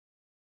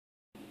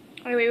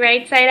Are we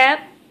right side up?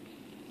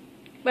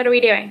 What are we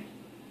doing?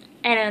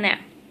 I don't know.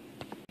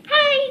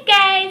 Hi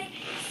guys!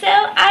 So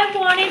I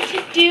wanted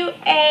to do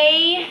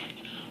a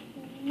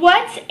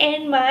what's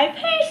in my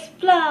purse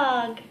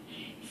vlog.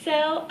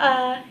 So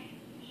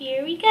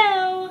here we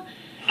go.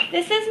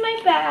 This is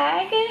my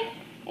bag.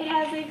 It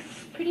has a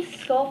pretty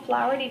skull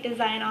flowery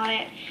design on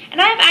it. And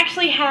I've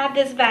actually had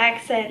this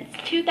bag since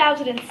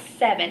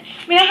 2007.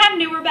 I mean, I have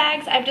newer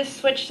bags. I've just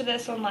switched to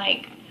this one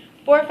like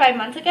 4 or 5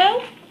 months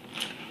ago.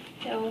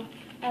 So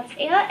that's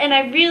it. And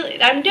I'm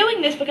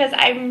doing this because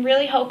I'm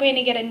really hoping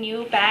to get a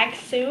new bag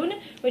soon,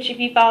 which if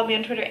you follow me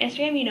on Twitter and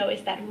Instagram, you know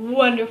is that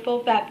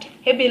wonderful,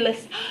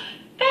 fabulous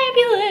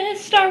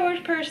Star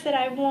Wars purse that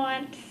I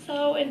want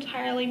so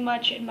entirely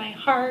much in my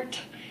heart.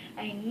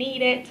 I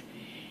need it.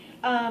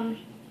 So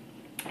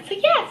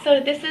yeah,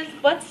 so this is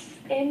what's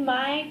in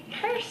my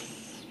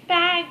purse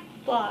bag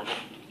vlog.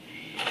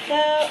 So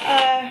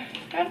right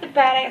off the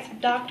bat, I got some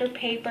doctor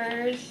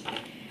papers.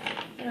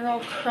 They're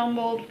all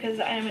crumbled because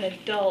I'm an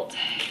adult.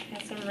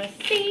 Got some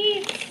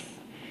receipts,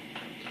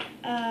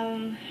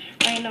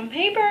 random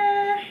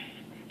paper,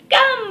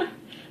 gum.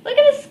 Look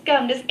at this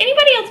gum. Does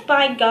anybody else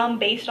buy gum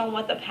based on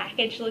what the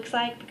package looks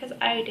like? Because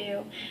I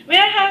do. I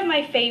mean, I have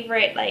my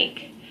favorite,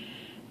 like,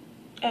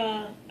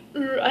 I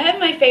have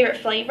my favorite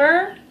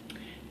flavor,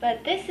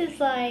 but this is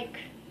like,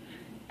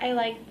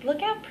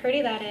 look how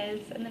pretty that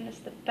is. And then it's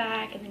the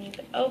back, and then you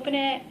can open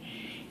it,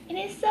 and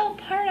it's so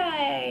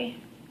pretty.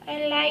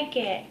 I like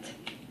it.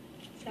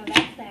 So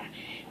that's that.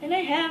 Then I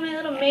have my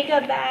little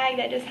makeup bag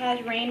that just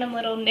has random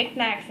little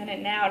knickknacks in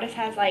it now. It just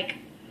has like,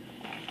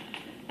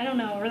 I don't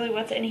know really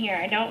what's in here.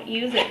 I don't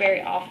use it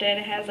very often.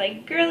 It has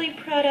like girly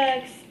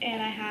products,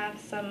 and I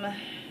have some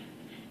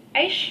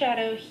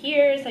eyeshadow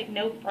here. It's like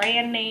no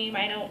brand name.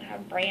 I don't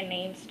have brand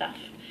name stuff.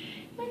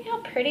 Look how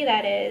pretty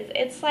that is.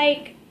 It's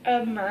like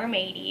a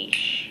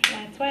mermaid-ish.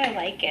 That's why I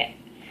like it.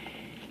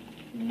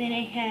 And then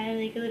I have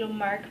like a little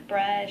mark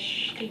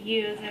brush to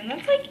use, and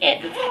that's like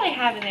it. That's all I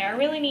have in there. I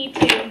really need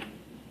to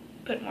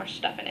put more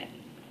stuff in it.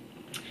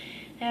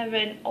 I have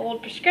an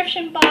old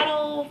prescription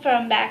bottle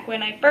from back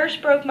when I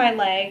first broke my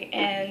leg,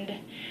 and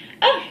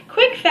oh,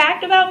 quick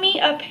fact about me,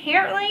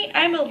 apparently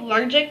I'm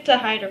allergic to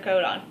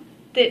hydrocodone.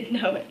 Didn't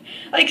know it.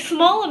 Like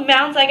small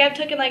amounts, like I've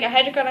taken like a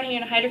hydrocodone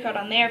here and a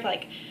hydrocodone there for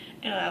like,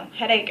 I don't know,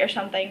 headache or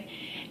something.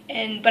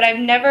 But I've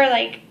never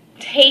like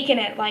taken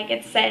it like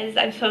it says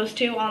I'm supposed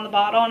to on the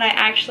bottle, and I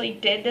actually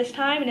did this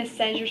time, and it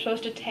says you're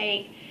supposed to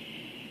take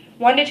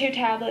 1 to 2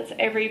 tablets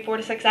every 4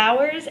 to 6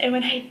 hours. And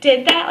when I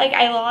did that, like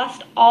I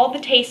lost all the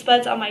taste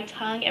buds on my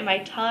tongue, and my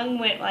tongue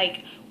went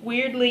like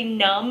weirdly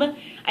numb.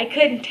 I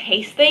couldn't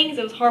taste things.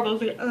 It was horrible.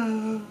 It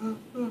was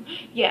like,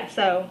 yeah,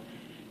 so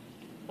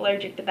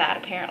allergic to that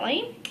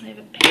apparently. I have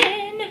a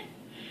pen.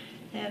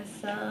 I have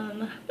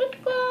some lip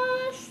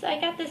gloss. I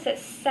got this at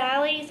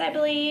Sally's, I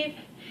believe.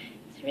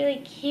 It's really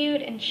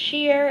cute and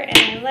sheer, and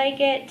I like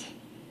it.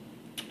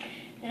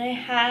 And I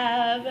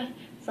have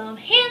some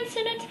hand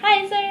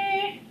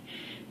sanitizer,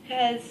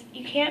 because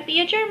you can't be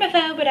a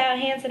germaphobe without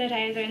hand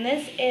sanitizer. And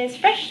this is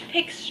fresh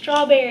picked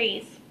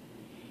strawberries.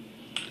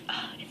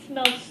 Oh, it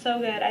smells so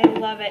good. I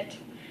love it.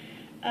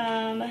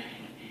 I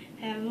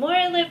have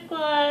more lip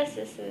gloss.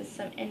 This is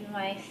some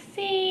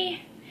NYC.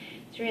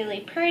 It's really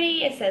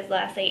pretty. It says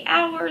last 8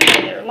 hours,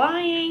 but they're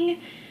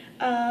lying.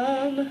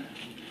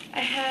 I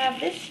have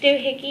this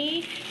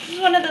doohickey. This is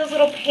one of those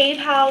little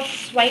PayPal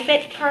swipe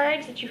it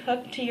cards that you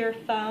hook to your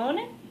phone.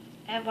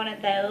 I have one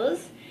of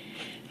those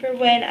for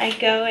when I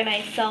go and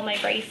I sell my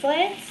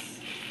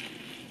bracelets.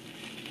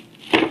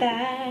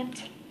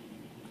 That.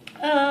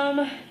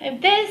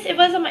 And this,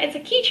 it's a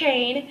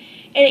keychain,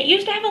 and it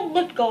used to have a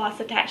lip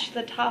gloss attached to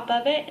the top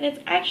of it, and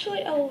it's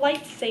actually a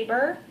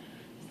lightsaber.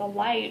 It's a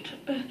light.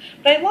 But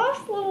I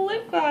lost the little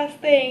lip gloss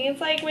thing. It's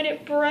like when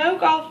it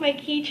broke off my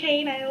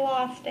keychain, I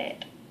lost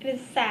it. It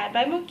is sad, but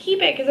I'm going to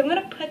keep it because I'm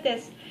going to put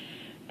this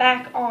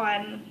back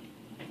on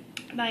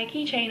my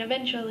keychain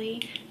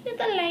eventually. And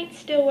the light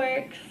still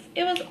works.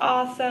 It was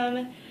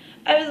awesome.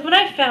 When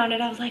I found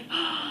it, I was like,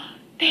 oh,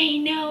 they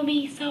know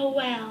me so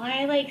well.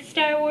 I like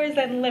Star Wars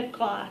and lip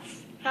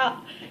gloss.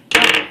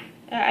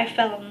 I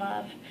fell in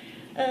love.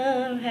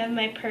 I have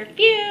my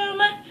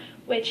perfume,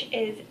 which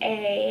is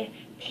a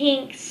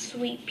pink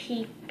Sweet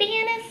Pea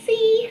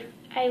Fantasy.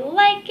 I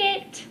like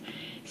it.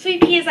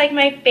 Sweet Pea is like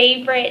my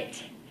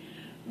favorite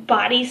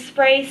body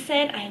spray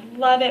scent. I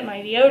love it.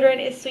 My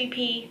deodorant is Sweet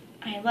Pea.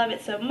 I love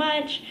it so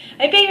much.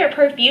 My favorite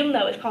perfume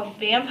though is called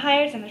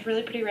Vampires, and this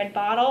really pretty red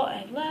bottle.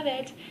 I love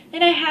it.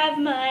 Then I have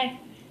my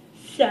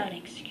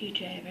sonic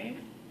screwdriver,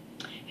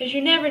 because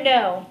you never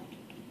know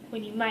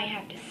when you might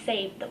have to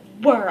save the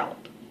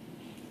world.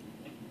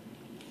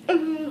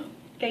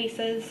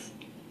 Faces.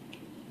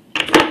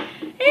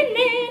 And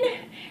then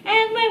I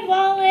have my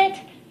wallet,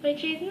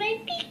 which is my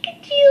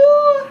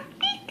Pikachu.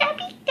 Pika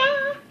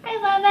Pika. I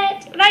love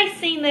it. When I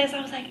seen this,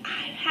 I was like,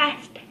 I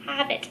have to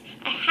have it.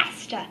 I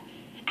has to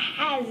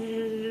have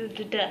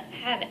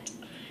it.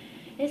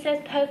 It says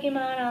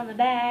Pokemon on the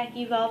back.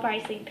 You've all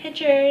probably seen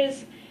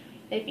pictures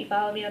if you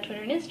follow me on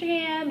Twitter and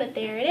Instagram, but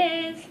there it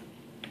is.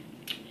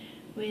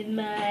 with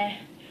my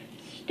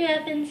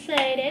stuff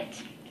inside it.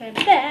 So I have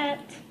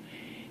that.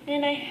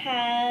 And I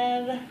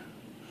have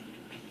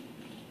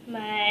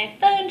my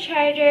phone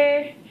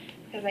charger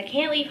because I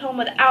can't leave home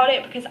without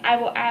it because I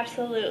will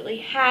absolutely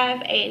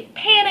have a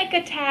panic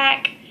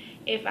attack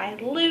if I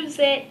lose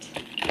it.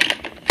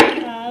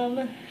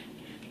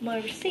 More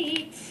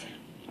receipts.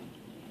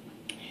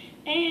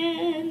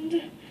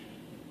 And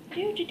I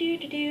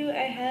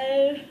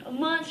have a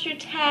Monster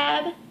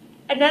tab.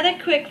 Another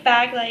quick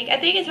fact, like I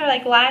think it's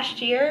like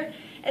last year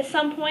at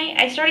some point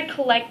I started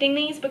collecting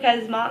these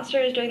because Monster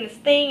is doing this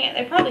thing, and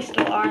they probably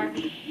still are,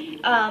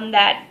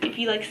 that if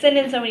you like send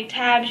in so many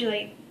tabs you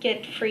like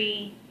get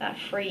free, not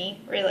free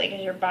really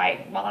because you're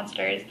buying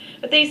monsters,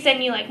 but they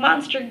send you like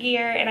monster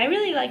gear, and I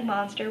really like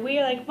Monster. We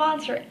are like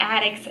monster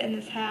addicts in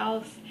this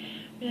house.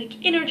 We're like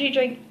energy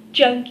drink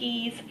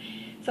junkies.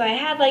 So I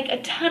had like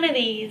a ton of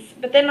these,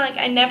 but then like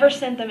I never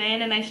sent them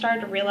in, and I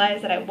started to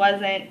realize that I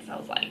wasn't, so I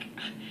was like,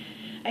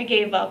 I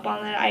gave up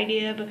on that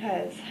idea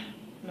because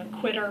I'm a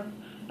quitter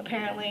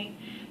apparently.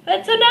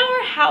 But so now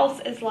our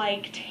house is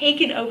like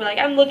taken over. Like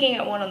I'm looking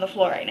at one on the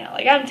floor right now.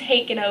 Like I'm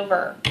taken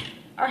over.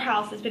 Our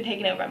house has been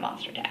taken over by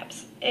Monster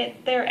tabs.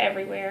 They're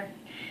everywhere.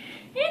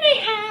 And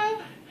I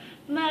have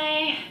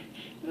my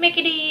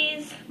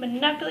Mickey's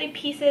Monopoly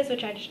pieces,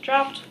 which I just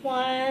dropped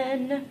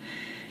one.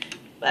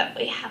 But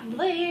we have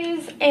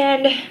these,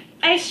 and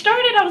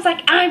I was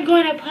like, I'm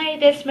going to play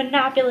this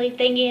Monopoly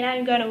thingy and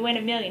I'm going to win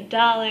 $1 million.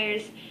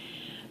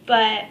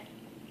 But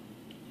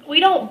we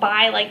don't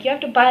buy, like, you have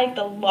to buy like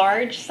the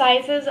large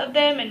sizes of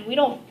them, and we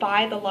don't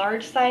buy the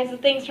large size of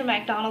things from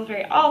McDonald's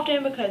very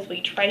often because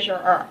we treasure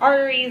our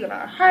arteries and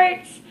our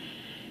hearts.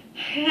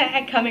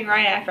 Coming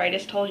right after I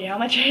just told you how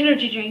much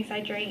energy drinks I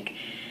drink.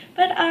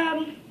 But,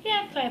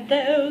 yeah, so I have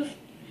those.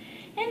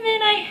 And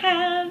then I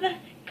have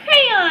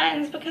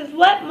crayons, because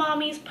what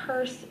mommy's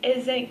purse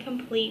isn't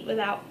complete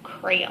without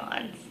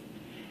crayons?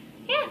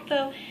 Yeah,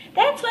 so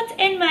that's what's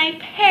in my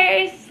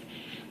purse.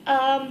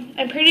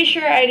 I'm pretty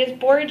sure I just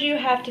bored you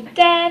half to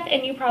death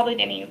and you probably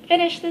didn't even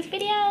finish this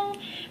video,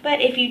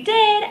 but if you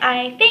did,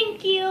 I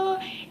thank you,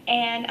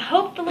 and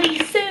hopefully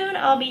soon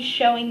I'll be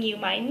showing you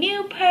my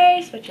new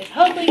purse, which is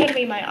hopefully going to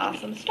be my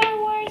awesome Star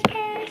Wars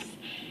purse,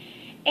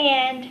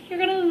 and you're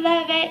going to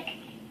love it,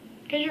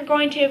 because you're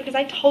going to, because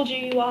I told you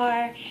you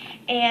are.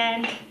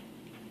 And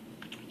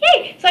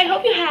yay! So I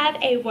hope you have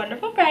a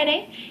wonderful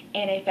Friday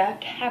and a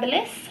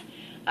fabulous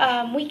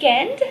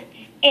weekend.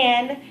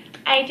 And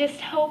I just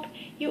hope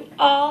you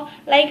all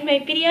like my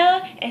video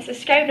and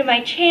subscribe to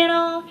my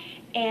channel.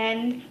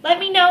 And let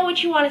me know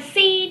what you want to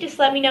see. Just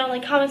let me know in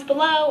like comments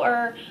below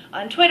or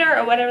on Twitter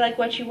or whatever, like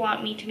what you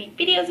want me to make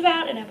videos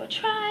about, and I will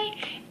try.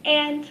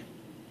 And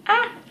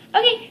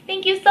okay,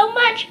 thank you so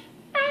much.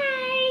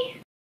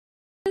 Bye.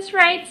 This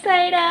right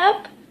side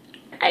up.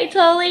 I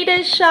totally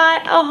just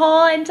shot a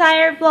whole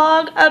entire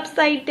vlog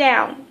upside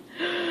down.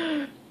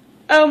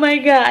 Oh my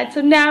god.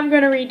 So now I'm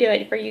going to redo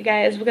it for you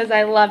guys because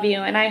I love you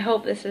and I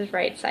hope this is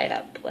right side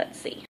up. Let's see.